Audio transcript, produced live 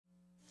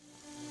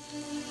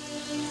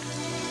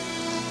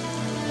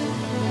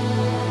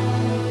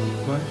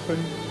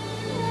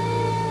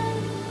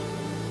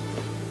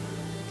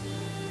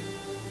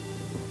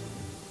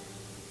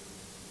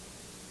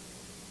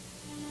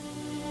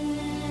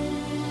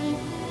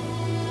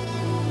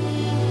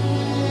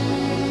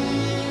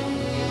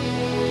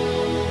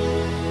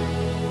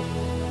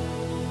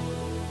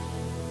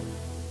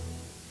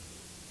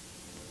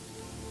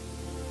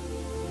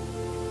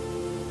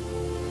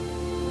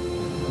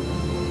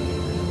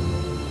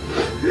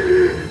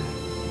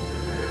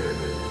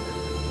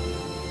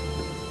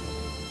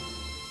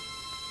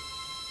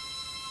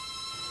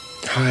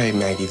Hi,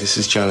 Maggie. This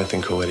is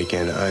Jonathan Caouette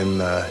again. I'm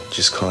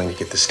just calling to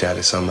get the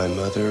status on my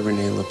mother,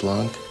 Renee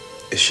LeBlanc.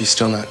 Is she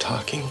still not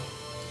talking?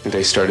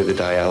 They started the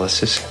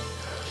dialysis.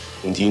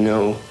 And do you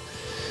know,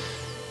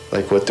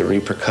 like, what the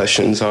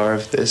repercussions are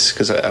of this?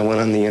 Because I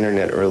went on the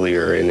internet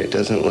earlier, and it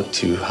doesn't look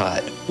too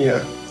hot.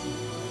 Yeah.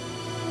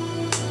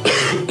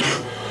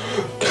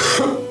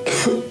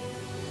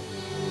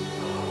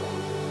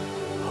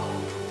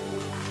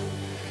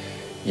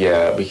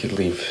 Yeah, we could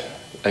leave.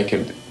 I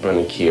could run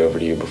a key over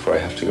to you before I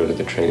have to go to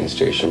the train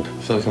station. I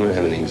feel like I'm gonna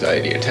have an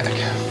anxiety attack.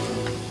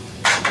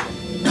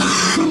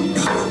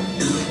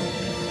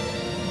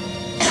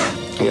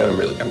 Yeah,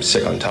 I'm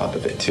sick on top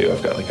of it too.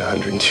 I've got like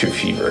 102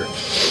 fever.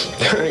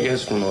 I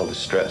guess from all the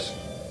stress.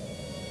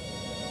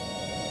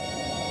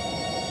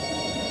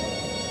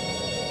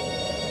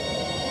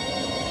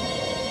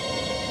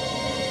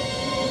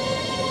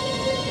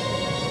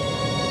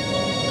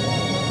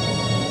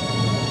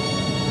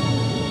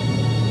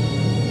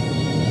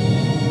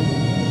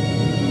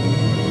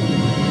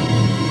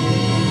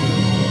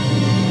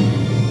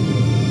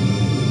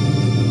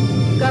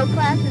 Go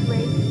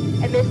placidly,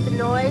 amidst the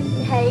noise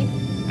and hate,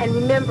 and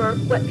remember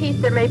what peace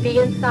there may be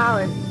in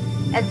silence.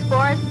 As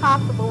far as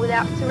possible,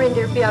 without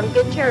surrender, be on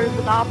good terms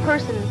with all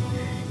persons.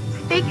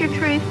 Speak your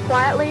truth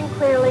quietly and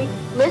clearly.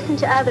 Listen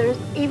to others,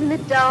 even the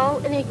dull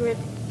and ignorant,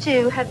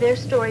 too, have their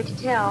story to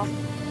tell.